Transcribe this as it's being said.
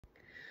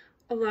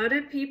A lot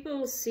of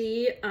people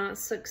see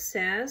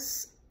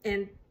success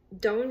and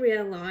don't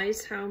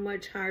realize how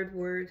much hard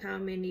work, how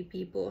many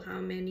people, how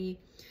many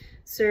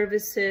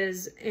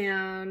services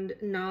and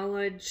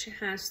knowledge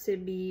has to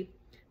be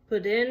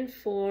put in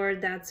for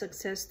that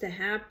success to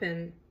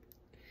happen.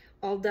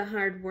 All the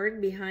hard work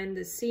behind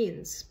the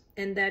scenes,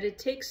 and that it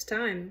takes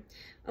time.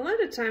 A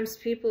lot of times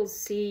people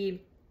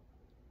see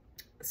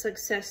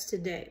success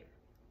today.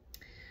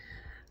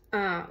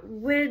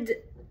 With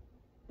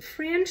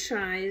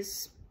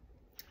franchise,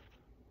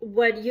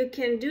 what you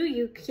can do,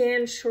 you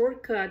can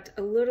shortcut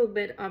a little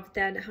bit of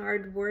that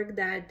hard work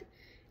that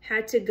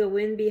had to go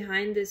in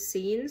behind the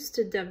scenes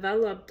to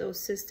develop those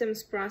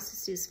systems,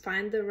 processes,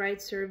 find the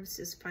right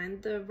services,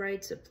 find the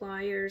right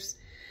suppliers,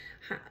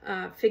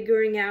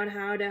 figuring out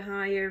how to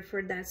hire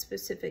for that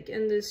specific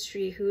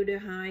industry, who to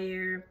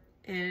hire,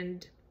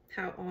 and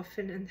how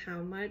often and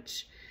how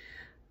much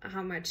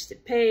to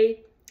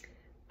pay.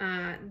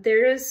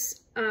 There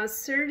is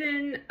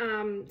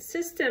certain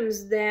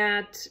systems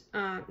that,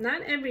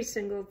 not every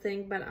single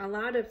thing, but a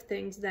lot of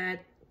things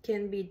that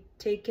can be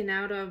taken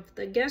out of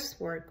the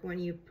guesswork when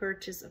you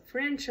purchase a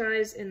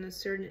franchise in a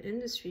certain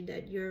industry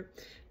that you're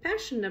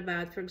passionate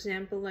about. For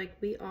example, like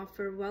we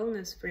offer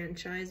wellness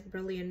franchise,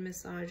 Brilliant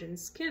Massage and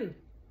Skin.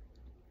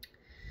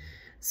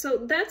 So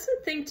that's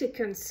a thing to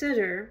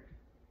consider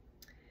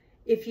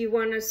if you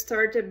want to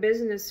start a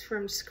business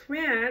from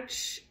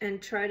scratch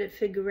and try to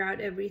figure out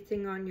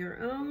everything on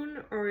your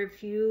own, or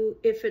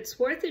if it's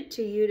worth it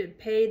to you to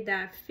pay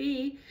that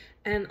fee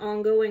and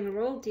ongoing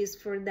royalties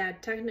for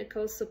that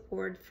technical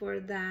support,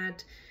 for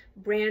that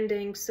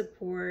branding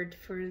support,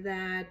 for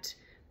that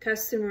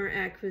customer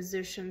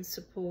acquisition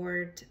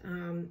support,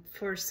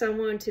 for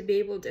someone to be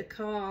able to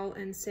call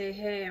and say,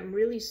 hey, I'm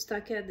really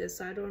stuck at this.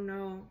 I don't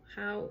know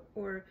how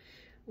or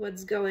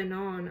what's going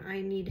on.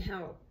 I need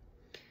help.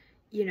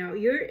 You know,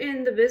 you're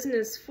in the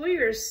business for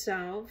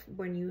yourself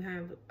when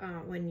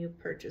you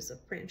purchase a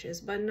franchise,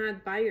 but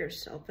not by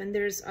yourself. And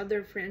there's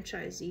other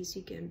franchisees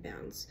you can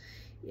bounce,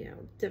 you know,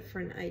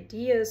 different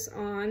ideas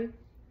on.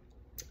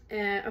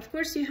 Of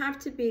course, you have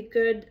to be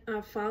good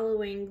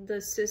following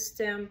the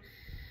system.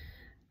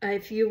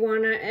 If you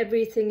want to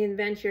everything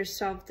invent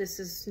yourself, this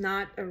is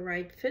not a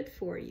right fit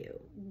for you.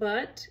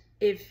 But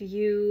if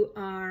you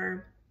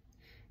are,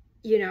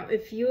 you know,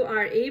 if you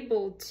are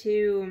able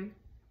to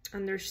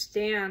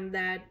understand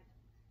that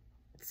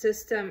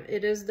system,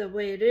 it is the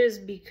way it is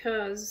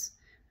because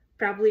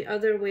probably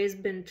other ways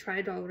been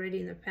tried already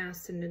in the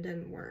past and it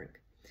didn't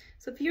work.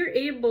 So if you're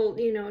able,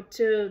 you know,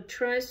 to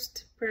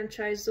trust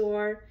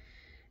franchisor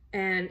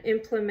and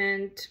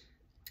implement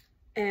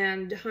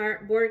and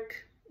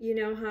work, you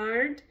know,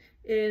 hard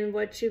in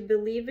what you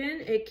believe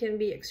in, it can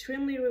be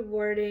extremely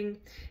rewarding,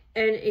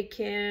 and it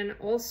can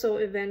also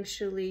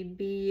eventually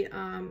be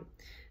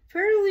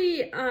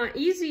fairly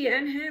easy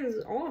and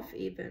hands-off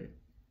even.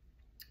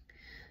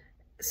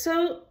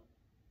 So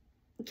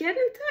get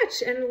in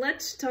touch and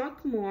let's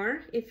talk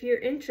more. If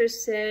you're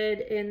interested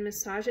in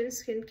massage and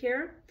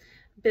skincare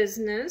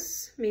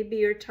business, maybe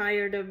you're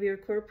tired of your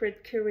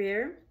corporate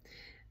career,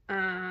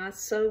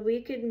 so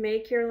we could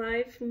make your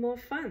life more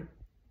fun.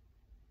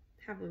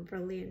 Have a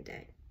brilliant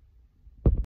day.